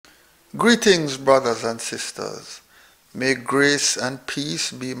Greetings, brothers and sisters. May grace and peace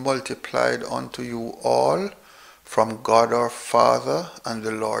be multiplied unto you all from God our Father and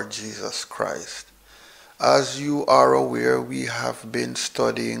the Lord Jesus Christ. As you are aware, we have been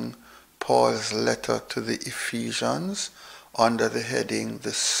studying Paul's letter to the Ephesians under the heading,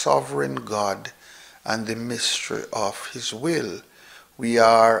 The Sovereign God and the Mystery of His Will. We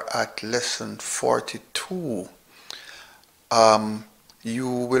are at lesson 42. You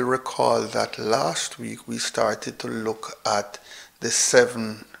will recall that last week we started to look at the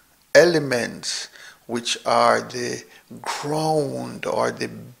 7 elements which are the ground or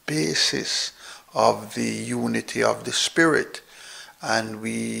the basis of the unity of the Spirit. And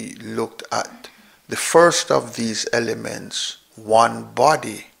we looked at the first of these elements, one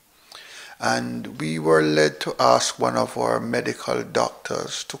body. And we were led to ask one of our medical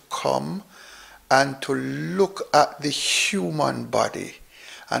doctors to come and to look at the human body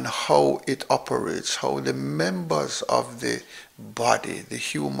and how it operates, how the members of the body, the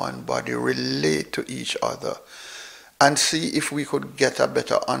human body, relate to each other, and see if we could get a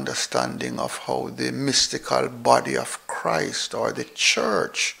better understanding of how the mystical body of Christ or the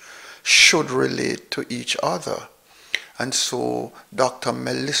church should relate to each other. And so Dr.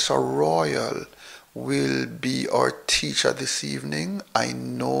 Melissa Royal will be our teacher this evening. I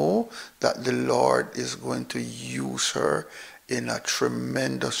know that the Lord is going to use her in a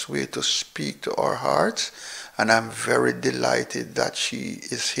tremendous way to speak to our hearts, and I'm very delighted that she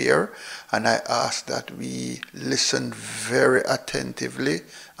is here, and I ask that we listen very attentively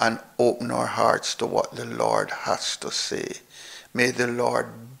and open our hearts to what the Lord has to say. May the Lord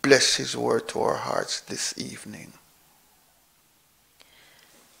bless His word to our hearts this evening.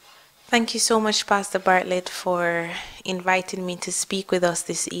 Thank you so much, Pastor Bartlett, for inviting me to speak with us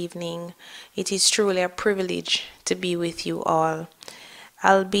this evening. It is truly a privilege to be with you all.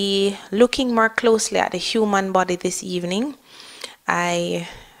 I'll be looking more closely at the human body this evening. I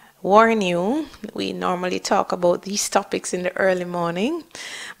warn you, we normally talk about these topics in the early morning,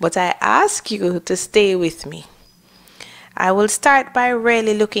 but I ask you to stay with me. I will start by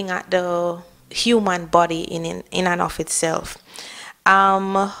really looking at the human body in and of itself.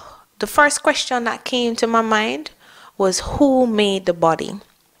 The first question that came to my mind was, who made the body?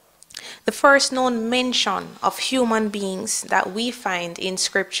 The first known mention of human beings that we find in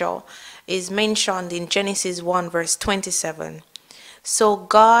scripture is mentioned in Genesis 1 verse 27. So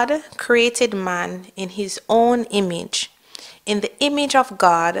God created man in his own image. In the image of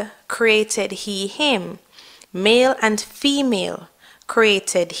God created he him. Male and female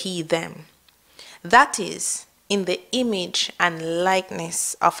created he them. That is, in the image and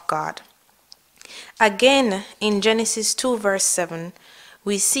likeness of God. Again, in Genesis 2 verse 7,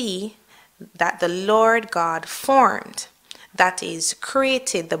 we see that the Lord God formed, that is,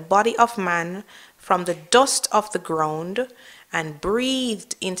 created the body of man from the dust of the ground and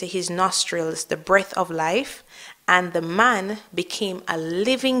breathed into his nostrils the breath of life, and the man became a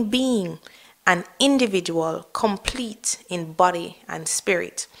living being, an individual, complete in body and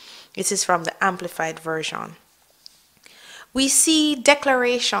spirit. This is from the Amplified Version. We see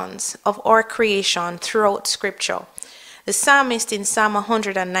declarations of our creation throughout Scripture. The psalmist in Psalm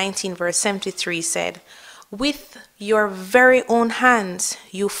 119 verse 73 said, "With your very own hands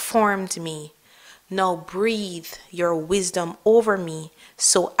you formed me. Now breathe your wisdom over me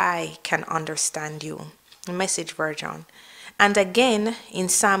so I can understand you." The Message Version. And again in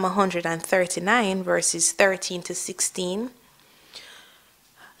Psalm 139 verses 13 to 16,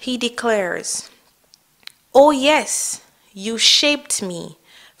 he declares, "Oh yes, you shaped me,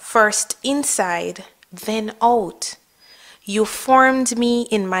 first inside, then out. You formed me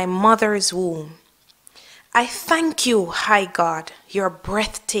in my mother's womb. I thank you, high God, you're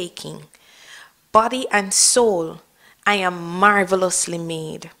breathtaking. Body and soul, I am marvelously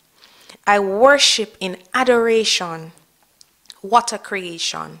made. I worship in adoration. What a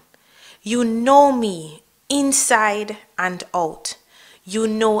creation. You know me inside and out. You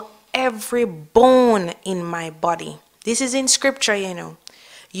know every bone in my body." This is in scripture, you know.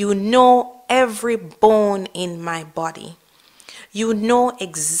 You know every bone in my body. You know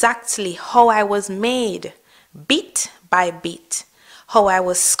exactly how I was made, bit by bit, how I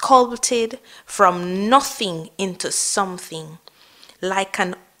was sculpted from nothing into something. Like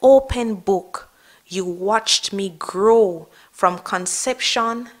an open book, you watched me grow from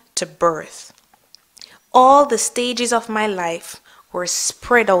conception to birth. All the stages of my life were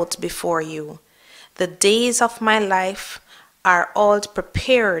spread out before you. The days of my life are all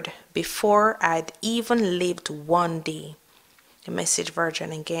prepared before I'd even lived one day. The Message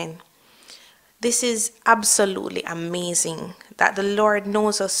Version again. This is absolutely amazing that the Lord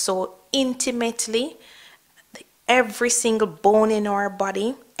knows us so intimately every single bone in our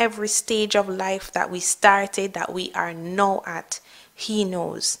body, every stage of life that we started, that we are now at. He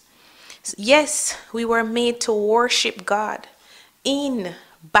knows. Yes, we were made to worship God in,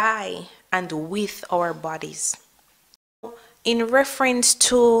 by, and with our bodies. In reference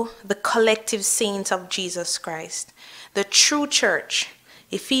to the collective saints of Jesus Christ, the true church,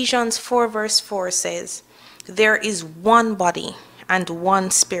 Ephesians 4 verse 4 says, "There is one body and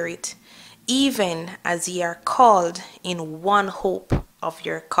one spirit, even as ye are called in one hope of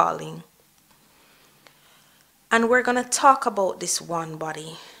your calling." And we're going to talk about this one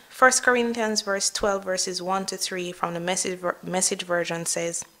body. 1 Corinthians verse 12 verses 1 to 3 from the message version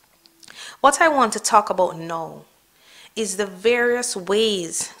says, "What I want to talk about now is the various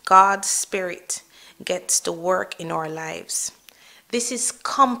ways God's Spirit gets to work in our lives. This is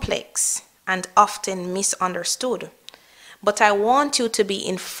complex and often misunderstood, but I want you to be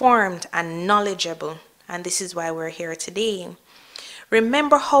informed and knowledgeable, and this is why we're here today.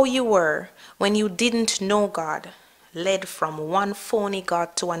 Remember how you were when you didn't know God, led from one phony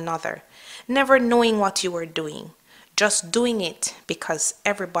God to another, never knowing what you were doing, just doing it because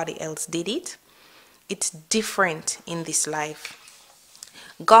everybody else did it? It's different in this life.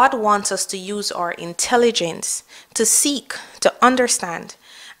 God wants us to use our intelligence to seek, to understand,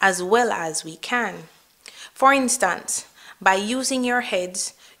 as well as we can. For instance, by using your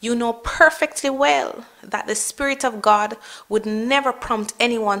heads, you know perfectly well that the Spirit of God would never prompt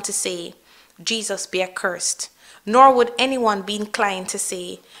anyone to say, "Jesus be accursed," nor would anyone be inclined to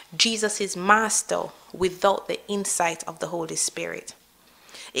say, "Jesus is Master," without the insight of the Holy Spirit.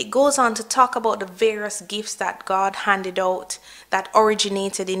 It goes on to talk about the various gifts that God handed out that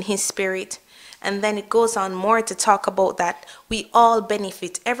originated in His Spirit. And then it goes on more to talk about that we all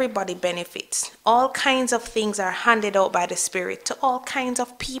benefit, everybody benefits. All kinds of things are handed out by the Spirit to all kinds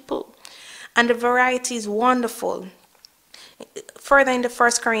of people. And the variety is wonderful. Further in the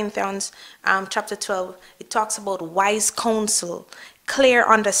 1 Corinthians chapter 12, it talks about wise counsel, clear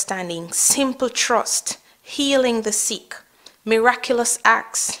understanding, simple trust, healing the sick, miraculous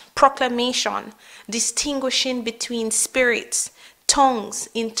acts, proclamation, distinguishing between spirits, tongues,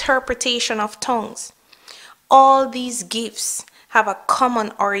 interpretation of tongues. All these gifts have a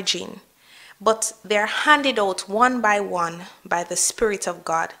common origin, but they're handed out one by the Spirit of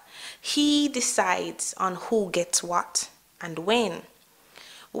God. He decides on who gets what and when.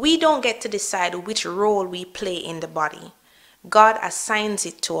 We don't get to decide which role we play in the body. God assigns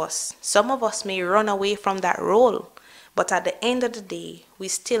it to us. Some of us may run away from that role, but at the end of the day, we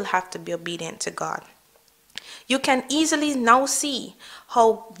still have to be obedient to God. You can easily now see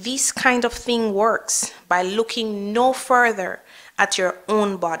how this kind of thing works by looking no further at your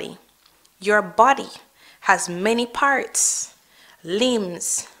own body. Your body has many parts,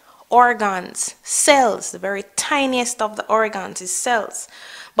 limbs, organs, cells. The very tiniest of the organs is cells.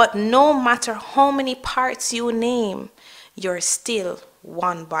 But no matter how many parts you name, you're still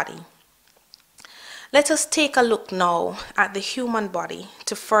one body. Let us take a look now at the human body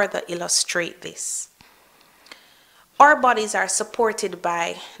to further illustrate this. Our bodies are supported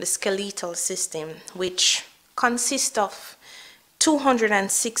by the skeletal system, which consists of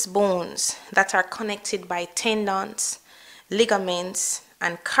 206 bones that are connected by tendons, ligaments,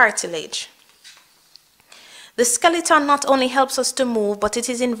 and cartilage. The skeleton not only helps us to move, but it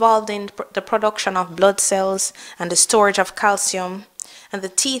is involved in the production of blood cells and the storage of calcium, and the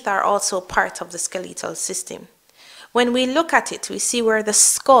teeth are also part of the skeletal system. When we look at it, we see where the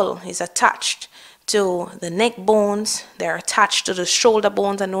skull is attached to the neck bones, they're attached to the shoulder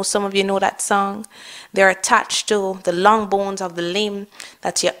bones. I know some of you know that song. They're attached to the long bones of the limb,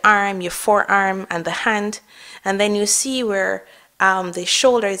 that's your arm, your forearm, and the hand. And then you see where the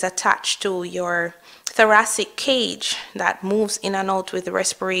shoulder is attached to your thoracic cage that moves in and out with the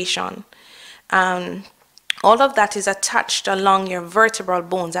respiration. All of that is attached along your vertebral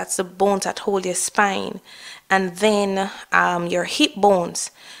bones. That's the bones that hold your spine. And then your hip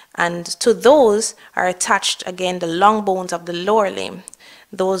bones. And to those are attached again the long bones of the lower limb.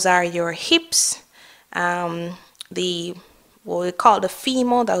 Those are your hips, what we call the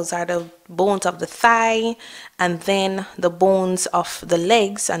femur, those are the bones of the thigh, and then the bones of the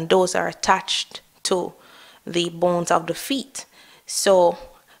legs, and those are attached to the bones of the feet. So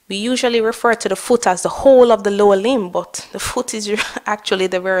we usually refer to the foot as the whole of the lower limb, but the foot is actually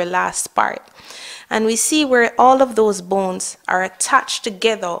the very last part. And we see where all of those bones are attached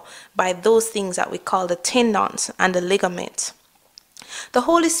together by those things that we call the tendons and the ligaments. The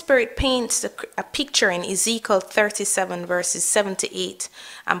Holy Spirit paints a picture in Ezekiel 37 verses 7 to 8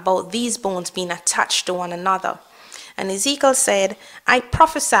 about these bones being attached to one another. And Ezekiel said, I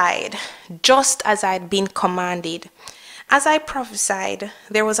prophesied just as I had been commanded. As I prophesied,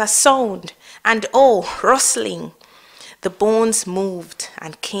 there was a sound, and oh, rustling. The bones moved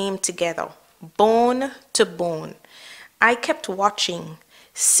and came together, bone to bone. I kept watching.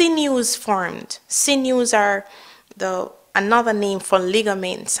 Sinews formed. Sinews are another name for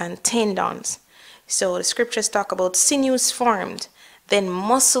ligaments and tendons. So the scriptures talk about sinews formed, then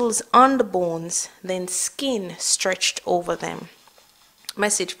muscles on the bones, then skin stretched over them.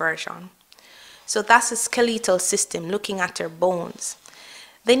 Message version. So that's a skeletal system, looking at your bones.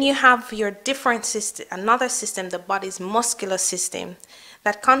 Then you have your different system, another system, the body's muscular system,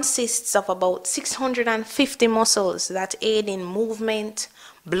 that consists of about 650 muscles that aid in movement,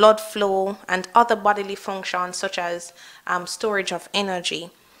 blood flow, and other bodily functions such as storage of energy.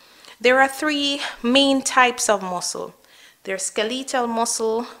 There are three main types of muscle. There's skeletal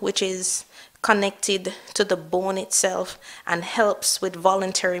muscle, which is connected to the bone itself and helps with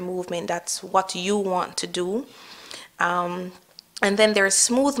voluntary movement. That's what you want to do. And then there's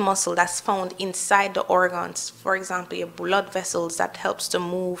smooth muscle that's found inside the organs. For example, your blood vessels, that helps to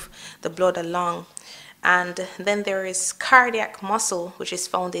move the blood along. And then there is cardiac muscle, which is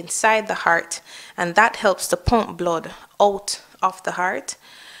found inside the heart, and that helps to pump blood out of the heart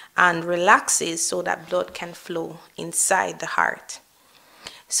and relaxes so that blood can flow inside the heart.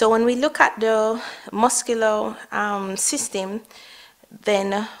 So when we look at the muscular system,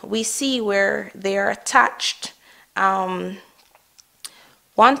 then we see where they are attached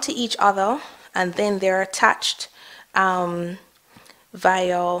one to each other, and then they're attached via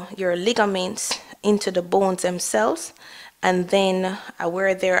your ligaments into the bones themselves, and then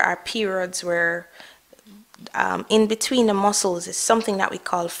where there are periods where in between the muscles is something that we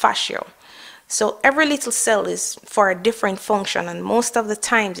call fascia. So every little cell is for a different function, and most of the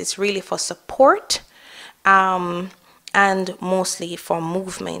times it's really for support and mostly for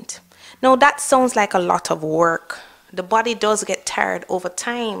movement. Now that sounds like a lot of work. The body does get tired over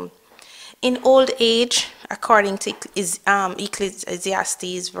time. In old age, according to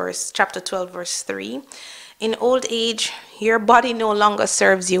Ecclesiastes chapter 12 verse 3, in old age your body no longer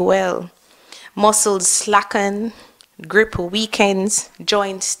serves you well. Muscles slacken, grip weakens,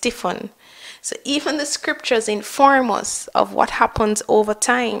 joints stiffen. So even the scriptures inform us of what happens over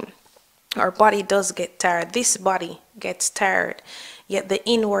time. Our body does get tired. This body gets tired, yet the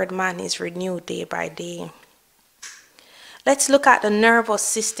inward man is renewed day by day. Let's look at the nervous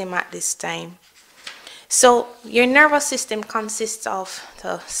system at this time. So your nervous system consists of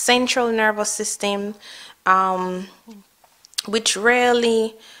the central nervous system, which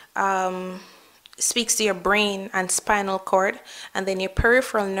really speaks to your brain and spinal cord, and then your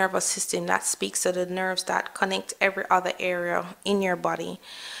peripheral nervous system that speaks to the nerves that connect every other area in your body.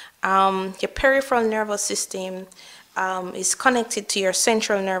 Your peripheral nervous system is connected to your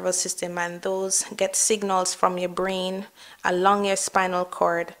central nervous system, and those get signals from your brain along your spinal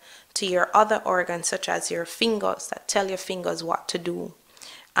cord to your other organs such as your fingers that tell your fingers what to do.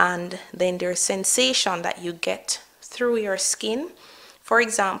 And then there's sensation that you get through your skin. For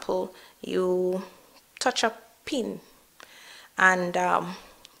example, you touch a pin and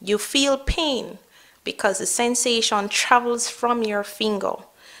you feel pain because the sensation travels from your finger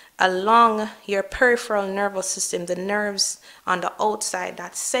along your peripheral nervous system, the nerves on the outside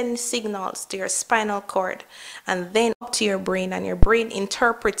that send signals to your spinal cord and then up to your brain, and your brain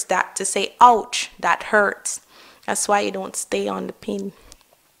interprets that to say, ouch, that hurts. That's why you don't stay on the pin.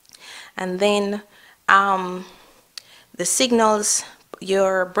 And then the signals,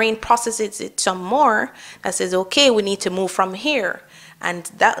 your brain processes it some more that says, okay, we need to move from here. And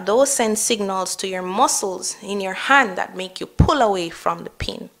those send signals to your muscles in your hand that make you pull away from the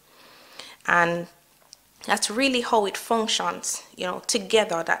pin. And that's really how it functions, you know,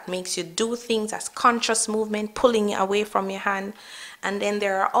 together. That makes you do things as conscious movement, pulling it away from your hand. And then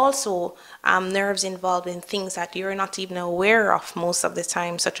there are also nerves involved in things that you're not even aware of most of the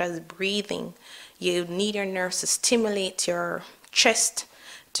time, such as breathing. You need your nerves to stimulate your chest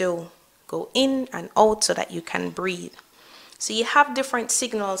to go in and out so that you can breathe. So you have different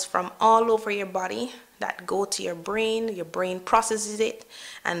signals from all over your body that go to your brain processes it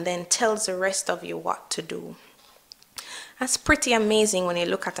and then tells the rest of you what to do. That's pretty amazing when you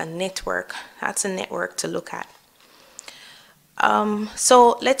look at a network. That's a network to look at.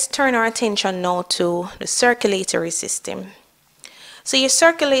 So let's turn our attention now to the circulatory system. So your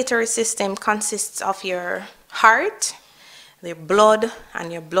circulatory system consists of your heart, your blood,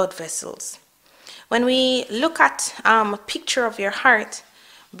 and your blood vessels. When we look at a picture of your heart,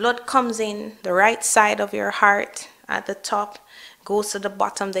 blood comes in the right side of your heart at the top, goes to the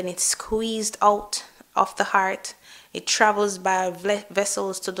bottom, then it's squeezed out of the heart, It travels by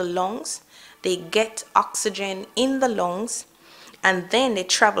vessels to the lungs. They get oxygen in the lungs, and then they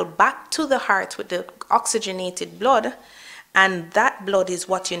travel back to the heart with the oxygenated blood, and that blood is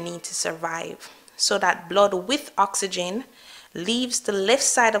what you need to survive. So that blood with oxygen leaves the left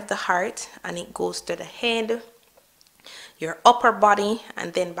side of the heart and it goes to the head, your upper body,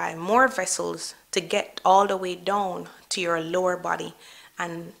 and then by more vessels to get all the way down to your lower body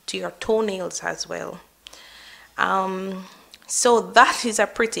and to your toenails as well. So that is a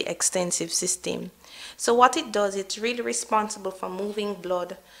pretty extensive system. So what it does, it's really responsible for moving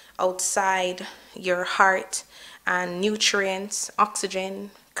blood outside your heart and nutrients,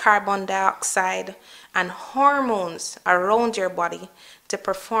 oxygen, carbon dioxide, and hormones around your body to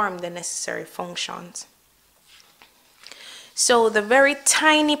perform the necessary functions. So the very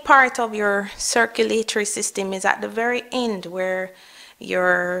tiny part of your circulatory system is at the very end, where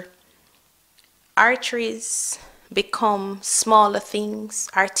your arteries become smaller things,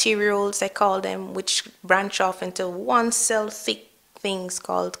 arterioles they call them, which branch off into one cell thick things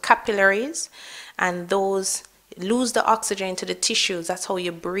called capillaries, and those lose the oxygen to the tissues. That's how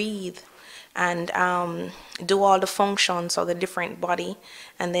you breathe and do all the functions of the different body.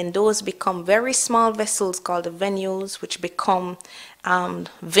 And then those become very small vessels called the venules, which become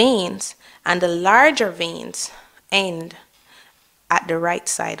veins, and the larger veins end at the right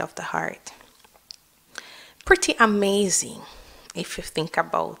side of the heart. Pretty amazing if you think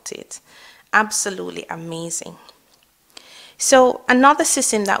about it. Absolutely amazing. So another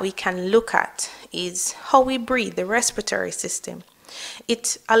system that we can look at is how we breathe, the respiratory system.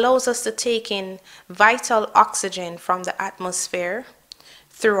 It allows us to take in vital oxygen from the atmosphere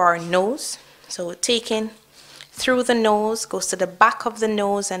through our nose. So taken through the nose, goes to the back of the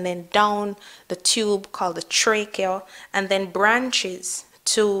nose, and then down the tube called the trachea, and then branches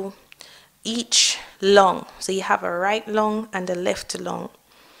to each lung. So you have a right lung and a left lung.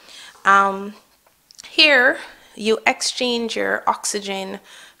 Here you exchange your oxygen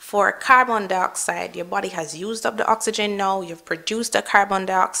for carbon dioxide. Your body has used up the oxygen now, you've produced the carbon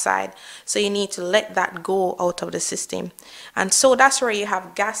dioxide, so you need to let that go out of the system. And so that's where you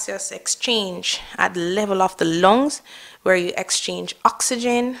have gaseous exchange at the level of the lungs, where you exchange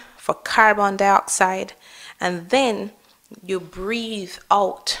oxygen for carbon dioxide, and then you breathe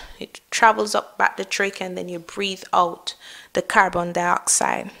out. It travels up back the trachea, and then you breathe out the carbon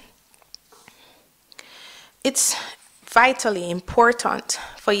dioxide. It's vitally important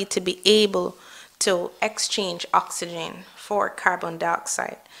for you to be able to exchange oxygen for carbon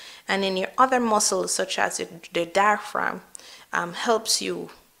dioxide. And in your other muscles, such as the diaphragm, helps you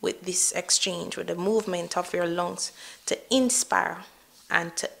with this exchange, with the movement of your lungs to inspire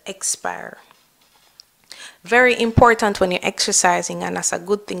and to expire. Very important when you're exercising, and that's a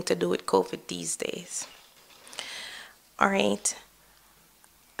good thing to do with COVID these days. All right.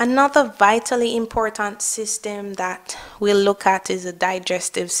 Another vitally important system that we'll look at is the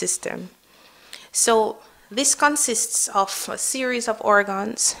digestive system. So this consists of a series of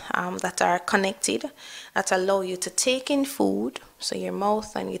organs that are connected, that allow you to take in food. So your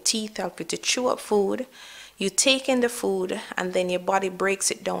mouth and your teeth help you to chew up food. You take in the food, and then your body breaks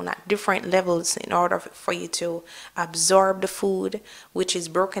it down at different levels in order for you to absorb the food, which is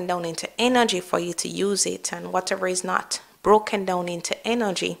broken down into energy for you to use it. And whatever is not broken down into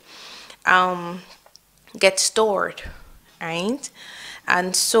energy gets stored, right?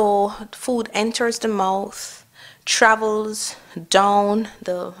 And so food enters the mouth, travels down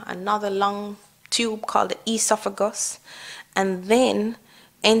another long tube called the esophagus, and then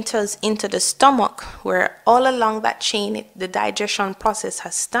enters into the stomach, where all along that chain the digestion process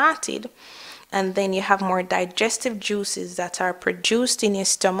has started. And then you have more digestive juices that are produced in your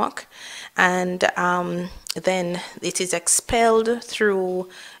stomach, and then it is expelled through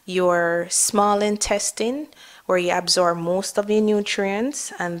your small intestine, where you absorb most of your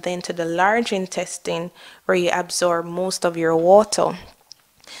nutrients, and then to the large intestine, where you absorb most of your water.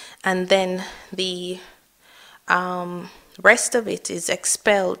 And then the rest of it is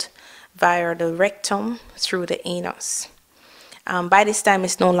expelled via the rectum through the anus. By this time,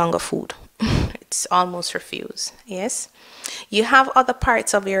 it's no longer food. It's almost refused. Yes. You have other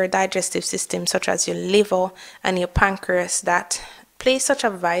parts of your digestive system, such as your liver and your pancreas, that play such a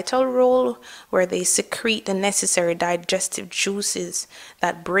vital role, where they secrete the necessary digestive juices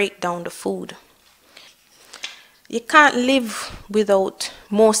that break down the food. You can't live without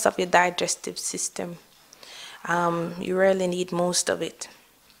most of your digestive system. You really need most of it.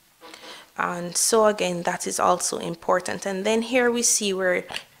 And so again, that is also important. And then here we see where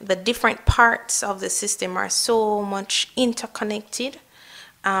the different parts of the system are so much interconnected.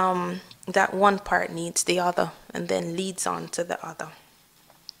 that one part needs the other and then leads on to the other.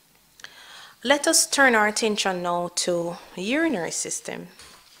 Let us turn our attention now to the urinary system.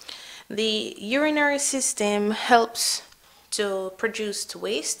 The urinary system helps to produce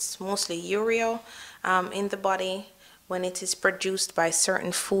wastes, mostly urea, in the body when it is produced by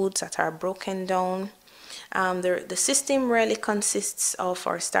certain foods that are broken down. The system really consists of,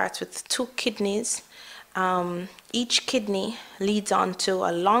 or starts with, 2 kidneys. Each kidney leads onto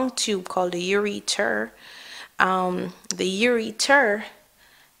a long tube called the ureter. The ureter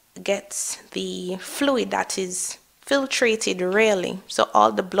gets the fluid that is filtrated rarely. So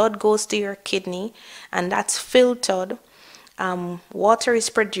all the blood goes to your kidney and that's filtered. Water is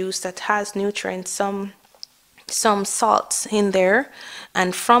produced that has nutrients, some salts in there,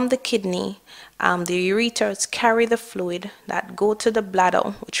 and from the kidney the ureters carry the fluid that go to the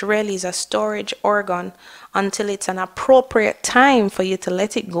bladder, which really is a storage organ until it's an appropriate time for you to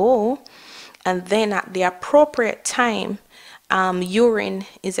let it go. And then at the appropriate time, urine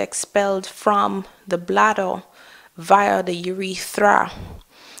is expelled from the bladder via the urethra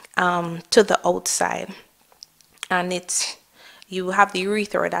to the outside, and you have the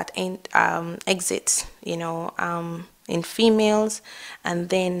urethra that exits, in females, and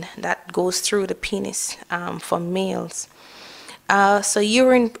then that goes through the penis for males. So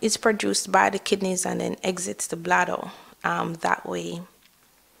urine is produced by the kidneys and then exits the bladder that way.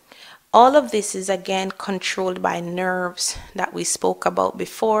 All of this is again controlled by nerves that we spoke about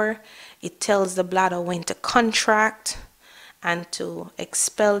before. It tells the bladder when to contract and to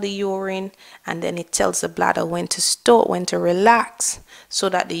expel the urine, and then it tells the bladder when to relax, so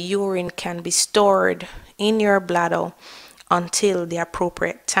that the urine can be stored in your bladder until the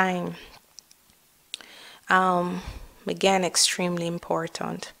appropriate time. Again, extremely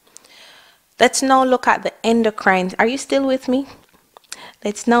important. Let's now look at the endocrine. Are you still with me?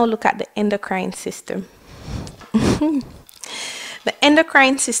 Let's now look at the endocrine system. The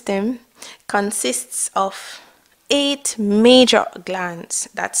endocrine system consists of 8 major glands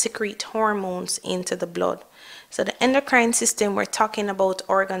that secrete hormones into the blood. So the endocrine system, we're talking about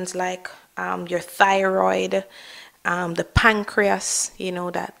organs like your thyroid, the pancreas,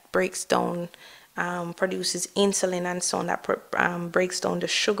 that breaks down, produces insulin and so on, that breaks down the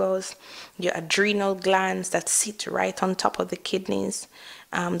sugars, your adrenal glands that sit right on top of the kidneys,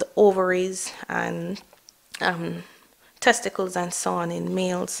 the ovaries and testicles and so on in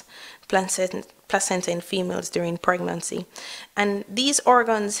males, placenta in females during pregnancy. And these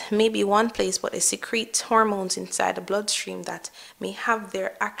organs may be one place, but they secrete hormones inside the bloodstream that may have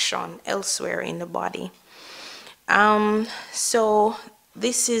their action elsewhere in the body. So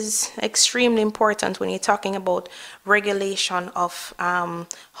this is extremely important when you're talking about regulation of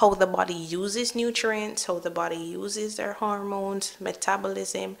how the body uses nutrients, how the body uses their hormones,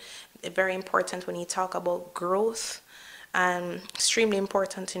 metabolism. Very important when you talk about growth, and extremely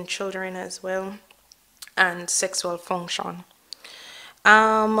important in children as well, and sexual function.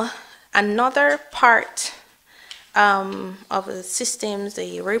 Another part of the systems,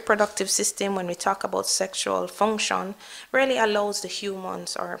 the reproductive system, when we talk about sexual function, really allows the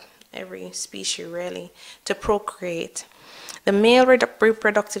humans, or every species really, to procreate. The male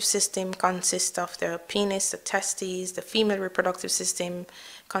reproductive system consists of the penis, the testes. The female reproductive system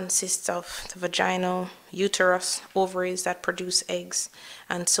consists of the vagina, uterus, ovaries that produce eggs,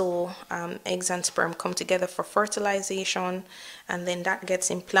 and so eggs and sperm come together for fertilization, and then that gets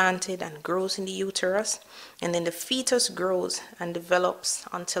implanted and grows in the uterus, and then the fetus grows and develops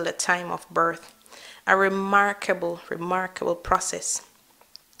until the time of birth. A remarkable process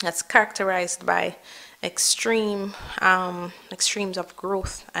that's characterized by extremes of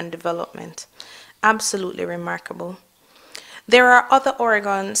growth and development. Absolutely remarkable. There are other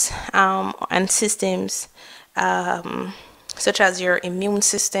organs and systems, such as your immune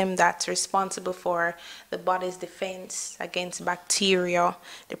system, that's responsible for the body's defense against bacteria,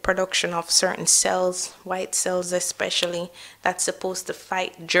 the production of certain cells, white cells especially, that's supposed to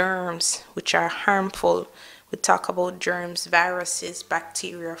fight germs which are harmful. We talk about germs, viruses,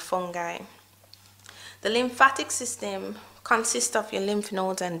 bacteria, fungi. The lymphatic system consists of your lymph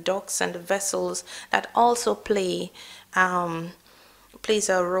nodes and ducts and the vessels that also plays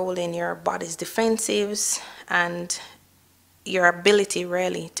a role in your body's defensives and your ability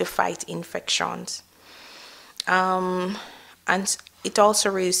really to fight infections. And it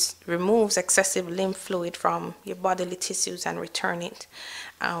also removes excessive lymph fluid from your bodily tissues and return it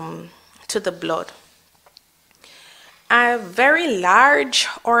to the blood. A very large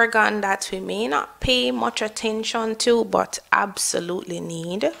organ that we may not pay much attention to but absolutely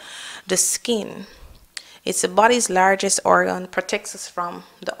need, the skin. It's the body's largest organ, protects us from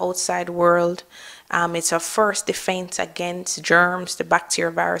the outside world. It's our first defense against germs, the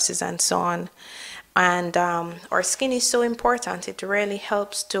bacteria, viruses, and so on. And our skin is so important. It really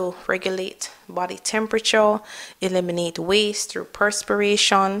helps to regulate body temperature, eliminate waste through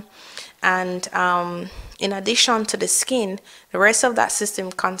perspiration. And in addition to the skin, the rest of that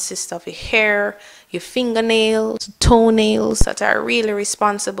system consists of your hair, your fingernails, toenails that are really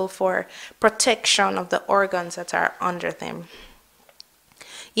responsible for protection of the organs that are under them.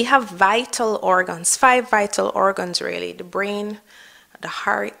 You have vital organs, 5 vital organs really: the brain, the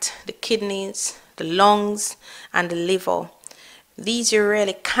heart, the kidneys, the lungs, and the liver. These you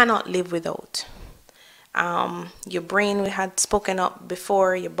really cannot live without. Your brain, we had spoken up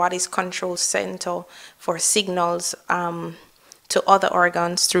before, your body's control center for signals to other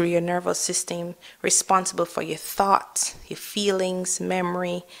organs through your nervous system, responsible for your thoughts, your feelings,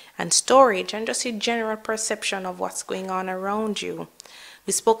 memory, and storage, and just your general perception of what's going on around you.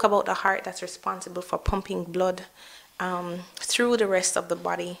 We spoke about the heart, that's responsible for pumping blood through the rest of the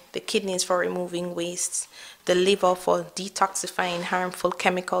body, the kidneys for removing wastes, the liver for detoxifying harmful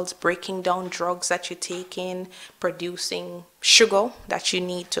chemicals, breaking down drugs that you take in, producing sugar that you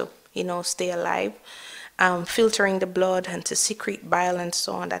need to, stay alive, filtering the blood and to secrete bile and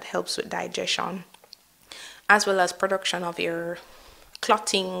so on, that helps with digestion, as well as production of your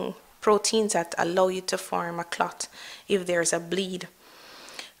clotting proteins that allow you to form a clot if there's a bleed.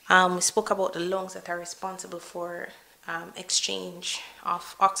 We spoke about the lungs that are responsible for exchange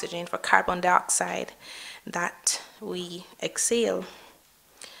of oxygen for carbon dioxide that we exhale.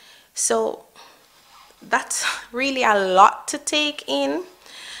 So that's really a lot to take in,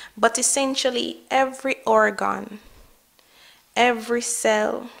 but essentially every organ, every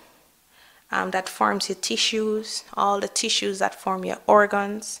cell that forms your tissues, all the tissues that form your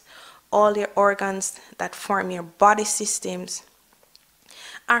organs, all your organs that form your body systems,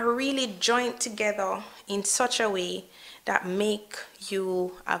 are really joined together in such a way that make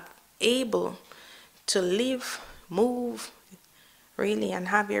you able to live, move, really, and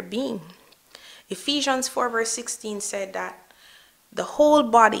have your being. Ephesians 4 verse 16 said that the whole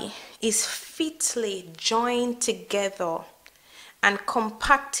body is fitly joined together and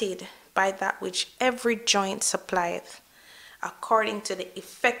compacted by that which every joint supplieth, according to the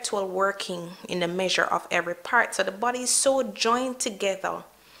effectual working in the measure of every part. So the body is so joined together.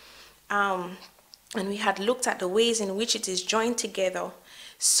 And we had looked at the ways in which it is joined together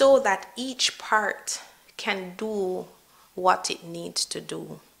so that each part can do what it needs to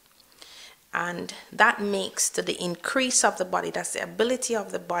do. And that makes to the increase of the body, that's the ability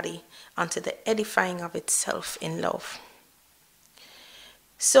of the body, unto the edifying of itself in love.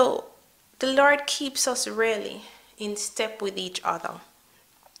 So the Lord keeps us really in step with each other.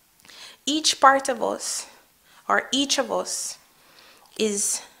 Each part of us, or each of us,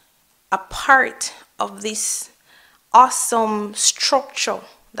 is a part of this awesome structure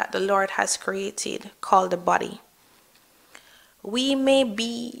that the Lord has created called the body. We may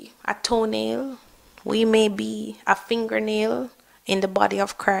be a toenail, we may be a fingernail in the body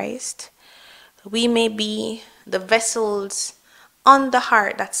of Christ, we may be the vessels on the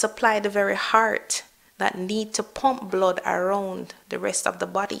heart that supply the very heart that need to pump blood around the rest of the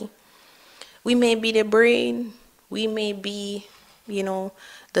body. We may be the brain, we may be,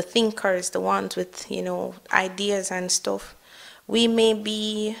 the thinkers, the ones with, ideas and stuff. We may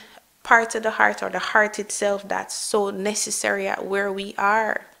be part of the heart, or the heart itself, that's so necessary at where we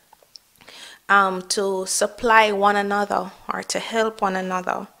are to supply one another or to help one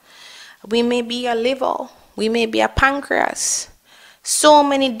another. We may be a liver, we may be a pancreas. So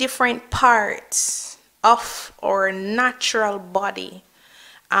many different parts of our natural body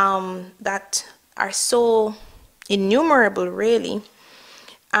that are so innumerable, really.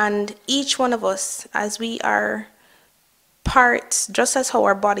 And each one of us, as we are parts, just as how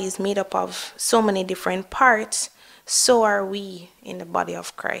our body is made up of so many different parts, so are we in the body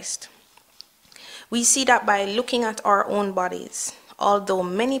of Christ. We see that by looking at our own bodies. Although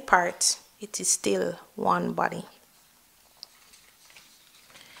many parts, it is still one body.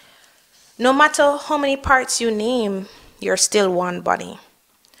 No matter how many parts you name, you're still one body.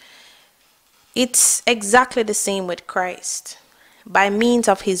 It's exactly the same with Christ. By means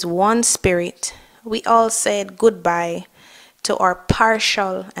of his one spirit, we all said goodbye to our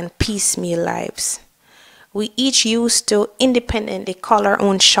partial and piecemeal lives. We each used to independently call our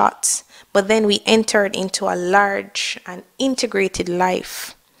own shots, but then we entered into a large and integrated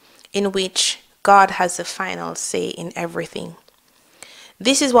life in which God has the final say in everything.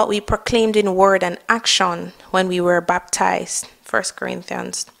 This is what we proclaimed in word and action when we were baptized. 1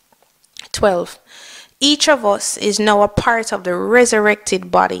 Corinthians 12. Each of us is now a part of the resurrected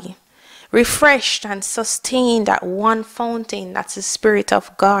body, refreshed and sustained at one fountain, that's the Spirit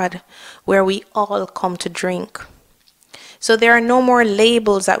of God, where we all come to drink. So there are no more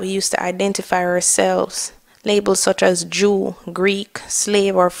labels that we used to identify ourselves. Labels such as Jew, Greek,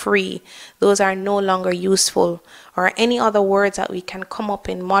 slave, or free. Those are no longer useful, or any other words that we can come up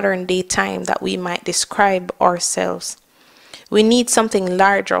in modern day time that we might describe ourselves. We need something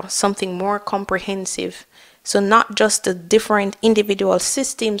larger, something more comprehensive. So not just the different individual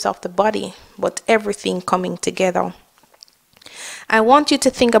systems of the body, but everything coming together. I want you to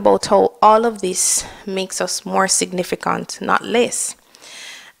think about how all of this makes us more significant, not less.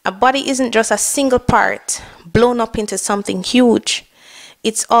 A body isn't just a single part blown up into something huge.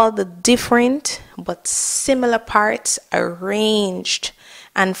 It's all the different but similar parts arranged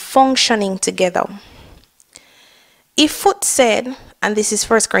and functioning together. If foot said, and this is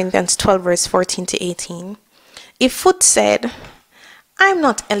 1 Corinthians 12 verse 14 to 18, if foot said, I'm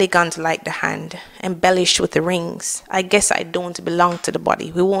not elegant like the hand, embellished with the rings, I guess I don't belong to the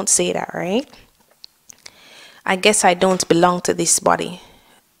body. We won't say that, right? I guess I don't belong to this body.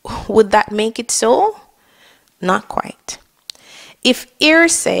 Would that make it so? Not quite. If ear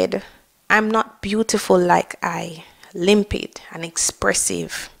said, I'm not beautiful like eye, limpid and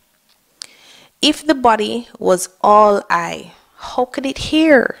expressive. If the body was all eye, how could it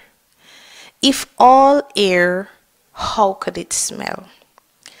hear? If all ear, how could it smell?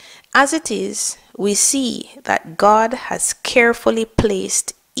 As it is, we see that God has carefully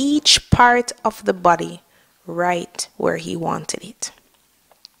placed each part of the body right where He wanted it.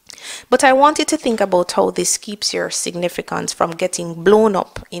 But I want you to think about how this keeps your significance from getting blown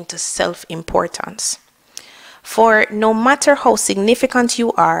up into self-importance. For no matter how significant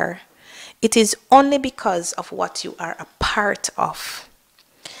you are, it is only because of what you are a part of.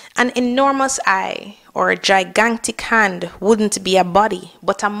 An enormous eye or a gigantic hand wouldn't be a body,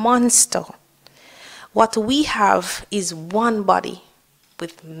 but a monster. What we have is one body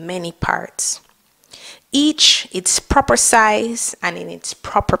with many parts, each its proper size and in its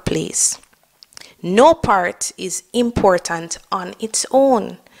proper place. No part is important on its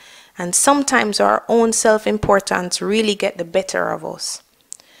own, and sometimes our own self-importance really get the better of us.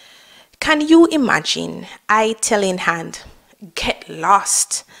 Can you imagine eye telling hand, get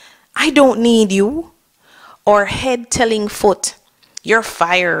lost, I don't need you? Or head telling foot, you're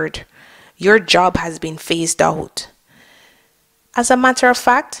fired, your job has been phased out? As a matter of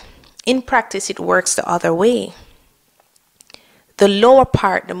fact, in practice it works the other way. The lower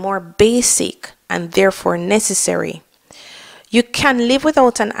part, the more basic and therefore necessary. You can live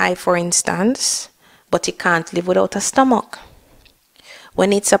without an eye, for instance, but you can't live without a stomach.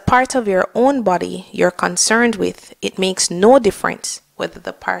 When it's a part of your own body you're concerned with, it makes no difference whether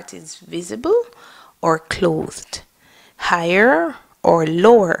the part is visible or clothed, higher or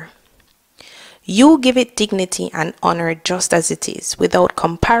lower. You give it dignity and honor just as it is, without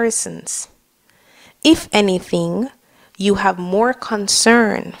comparisons. If anything, you have more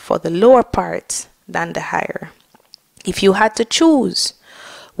concern for the lower parts than the higher. If you had to choose,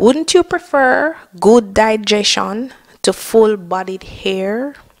 wouldn't you prefer good digestion to full-bodied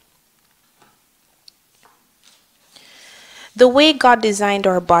hair? The way God designed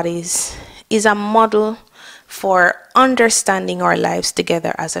our bodies is a model for understanding our lives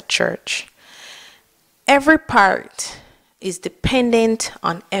together as a church. Every part is dependent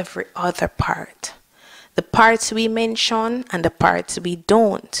on every other part. The parts we mention and the parts we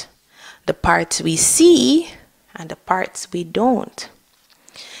don't. The parts we see and the parts we don't.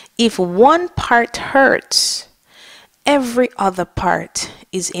 If one part hurts, every other part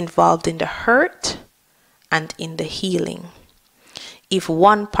is involved in the hurt and in the healing. If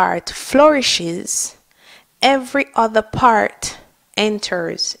one part flourishes, every other part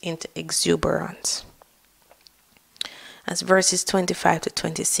enters into exuberance. That's verses 25 to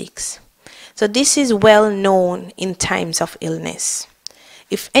 26. So this is well known in times of illness.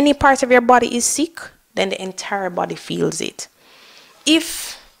 If any part of your body is sick, then the entire body feels it.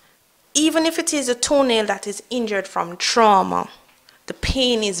 Even if it is a toenail that is injured from trauma, the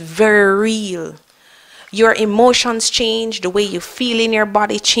pain is very real. Your emotions change, the way you feel in your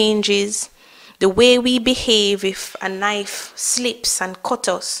body changes, the way we behave if a knife slips and cuts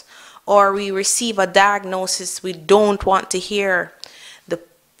us, or we receive a diagnosis we don't want to hear,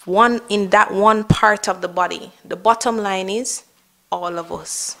 in that one part of the body. The bottom line is, all of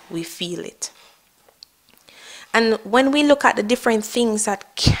us, we feel it. And when we look at the different things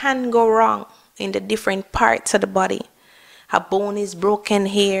that can go wrong in the different parts of the body, a bone is broken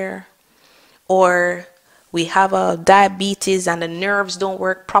here, or we have a diabetes and the nerves don't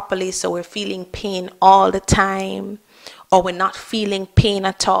work properly, so we're feeling pain all the time, or we're not feeling pain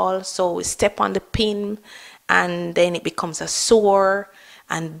at all, so we step on the pin and then it becomes a sore,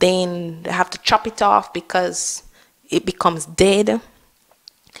 and then they have to chop it off because it becomes dead.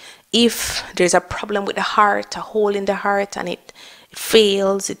 If there's a problem with the heart, a hole in the heart, and it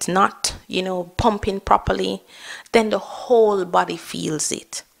fails, it's not, pumping properly, then the whole body feels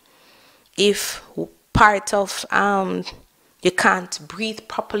it. If part of you can't breathe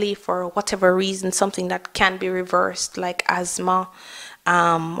properly for whatever reason, something that can be reversed like asthma,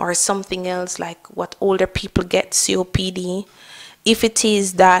 or something else like what older people get, COPD. If it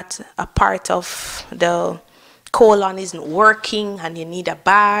is that a part of the colon isn't working and you need a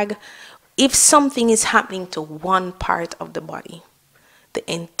bag, if something is happening to one part of the body,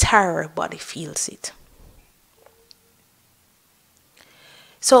 the entire body feels it.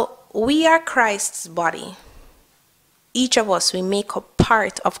 So we are Christ's body. Each of us, we make up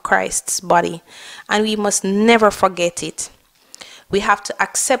part of Christ's body, and we must never forget it. We have to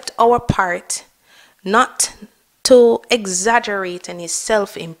accept our part, not to exaggerate any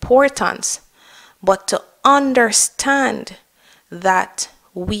self-importance, but to understand that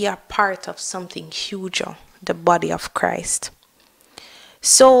we are part of something huger, the body of Christ.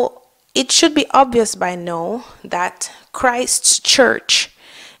 So it should be obvious by now that Christ's church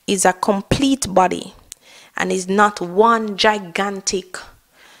is a complete body and is not one gigantic,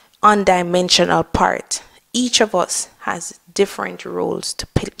 undimensional part. Each of us has different roles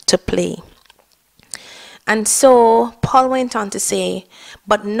to play. And so Paul went on to say,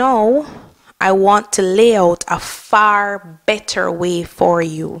 but now I want to lay out a far better way for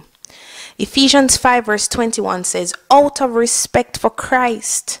you. Ephesians 5 verse 21 says, out of respect for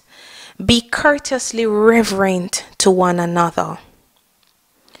Christ, be courteously reverent to one another.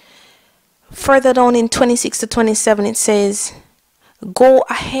 Further down in 26 to 27 it says, go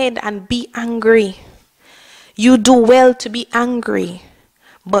ahead and be angry. You do well to be angry,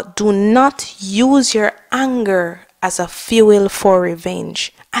 but do not use your anger as a fuel for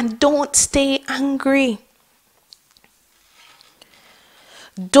revenge. And don't stay angry.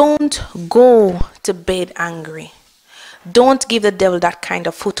 Don't go to bed angry. Don't give the devil that kind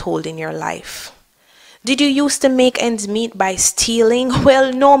of foothold in your life. Did you used to make ends meet by stealing?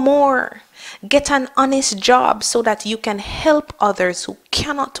 Well, no more. Get an honest job so that you can help others who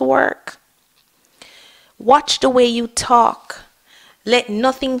cannot work. Watch the way you talk. Let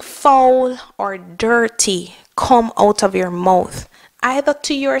nothing foul or dirty come out of your mouth, either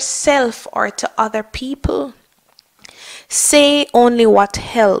to yourself or to other people. Say only what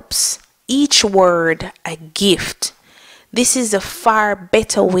helps, each word a gift. This is a far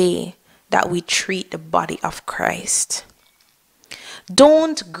better way that we treat the body of Christ.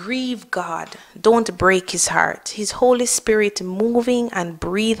 Don't grieve God. Don't break his heart. His Holy Spirit moving and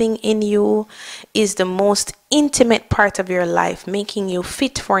breathing in you is the most intimate part of your life, making you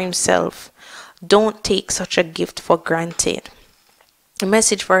fit for himself. Don't take such a gift for granted. The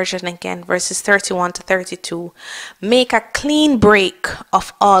Message version again, verses 31 to 32. Make a clean break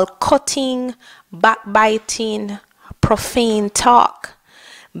of all cutting, backbiting, profane talk.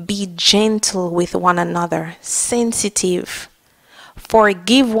 Be gentle with one another, sensitive.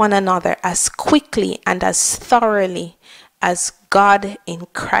 Forgive one another as quickly and as thoroughly as God in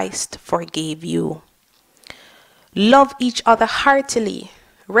Christ forgave you. Love each other heartily.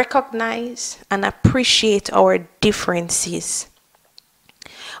 Recognize and appreciate our differences.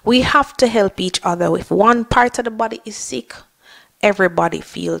 We have to help each other. If one part of the body is sick, everybody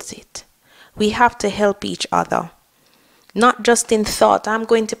feels it. We have to help each other. Not just in thought, I'm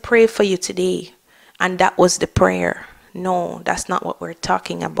going to pray for you today, and that was the prayer. No, that's not what we're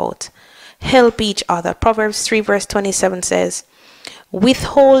talking about. Help each other. Proverbs 3 verse 27 says,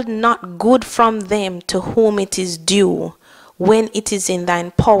 withhold not good from them to whom it is due, when it is in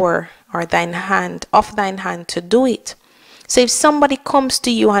thine power or thine hand to do it. So if somebody comes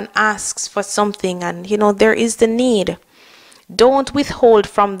to you and asks for something, and there is the need, don't withhold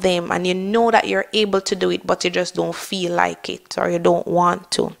from them, and you know that you're able to do it, but you just don't feel like it, or you don't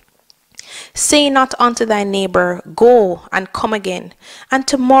want to. Say not unto thy neighbor, go and come again, and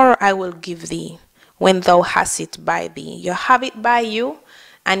tomorrow I will give thee, when thou hast it by thee. You have it by you,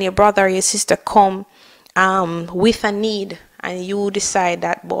 and your brother or your sister come with a need, and you decide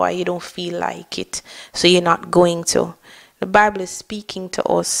that, boy, you don't feel like it, so you're not going to. The Bible is speaking to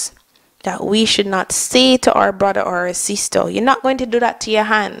us that we should not say to our brother or our sister, you're not going to do that to your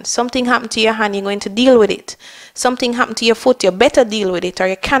hand. Something happened to your hand, you're going to deal with it. Something happened to your foot, you better deal with it, or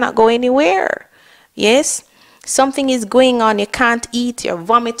you cannot go anywhere. Yes? Something is going on, you can't eat, you're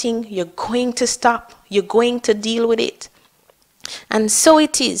vomiting, you're going to stop. you're going to deal with it. And so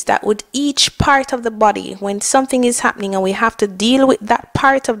it is that with each part of the body, when something is happening and we have to deal with that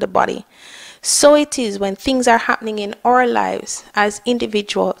part of the body, so it is when things are happening in our lives as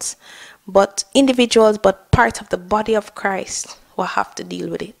individuals, but part of the body of Christ will have to deal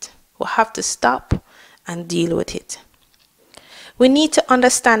with it. We'll have to stop and deal with it. We need to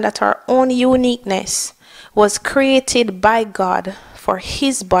understand that our own uniqueness was created by God for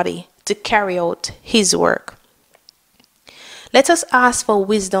His body to carry out His work. Let us ask for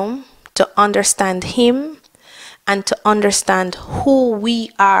wisdom to understand Him and to understand who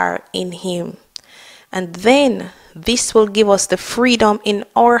we are in Him. And then this will give us the freedom in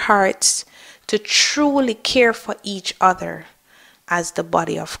our hearts to truly care for each other as the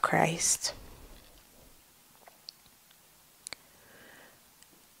body of Christ.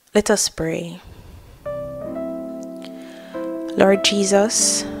 Let us pray. Lord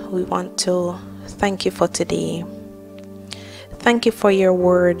Jesus, we want to thank you for today. Thank you for your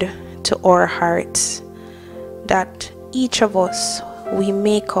word to our hearts, that each of us, we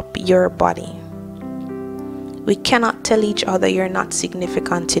make up your body. We cannot tell each other you're not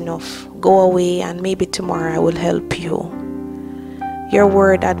significant enough. Go away and maybe tomorrow I will help you. Your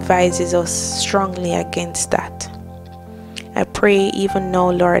word advises us strongly against that. I pray even now,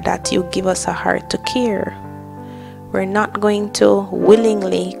 Lord, that you give us a heart to care. We're not going to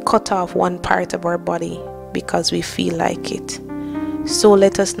willingly cut off one part of our body because we feel like it. So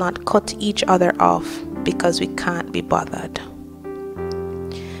let us not cut each other off because we can't be bothered.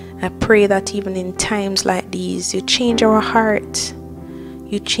 I pray that even in times like these, you change our heart.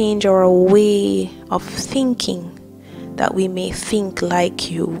 You change our way of thinking, that we may think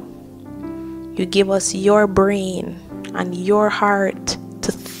like you. You give us your brain and your heart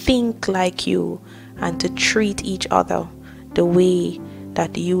to think like you and to treat each other the way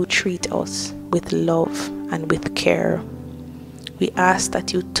that you treat us, with love and with care. We ask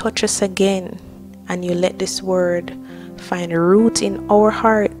that you touch us again and you let this word find root in our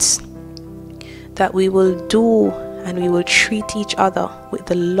hearts, that we will do and we will treat each other with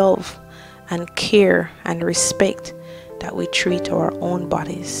the love and care and respect that we treat our own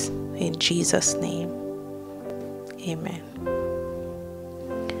bodies. In Jesus' name, amen.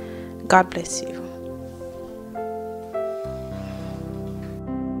 God bless you.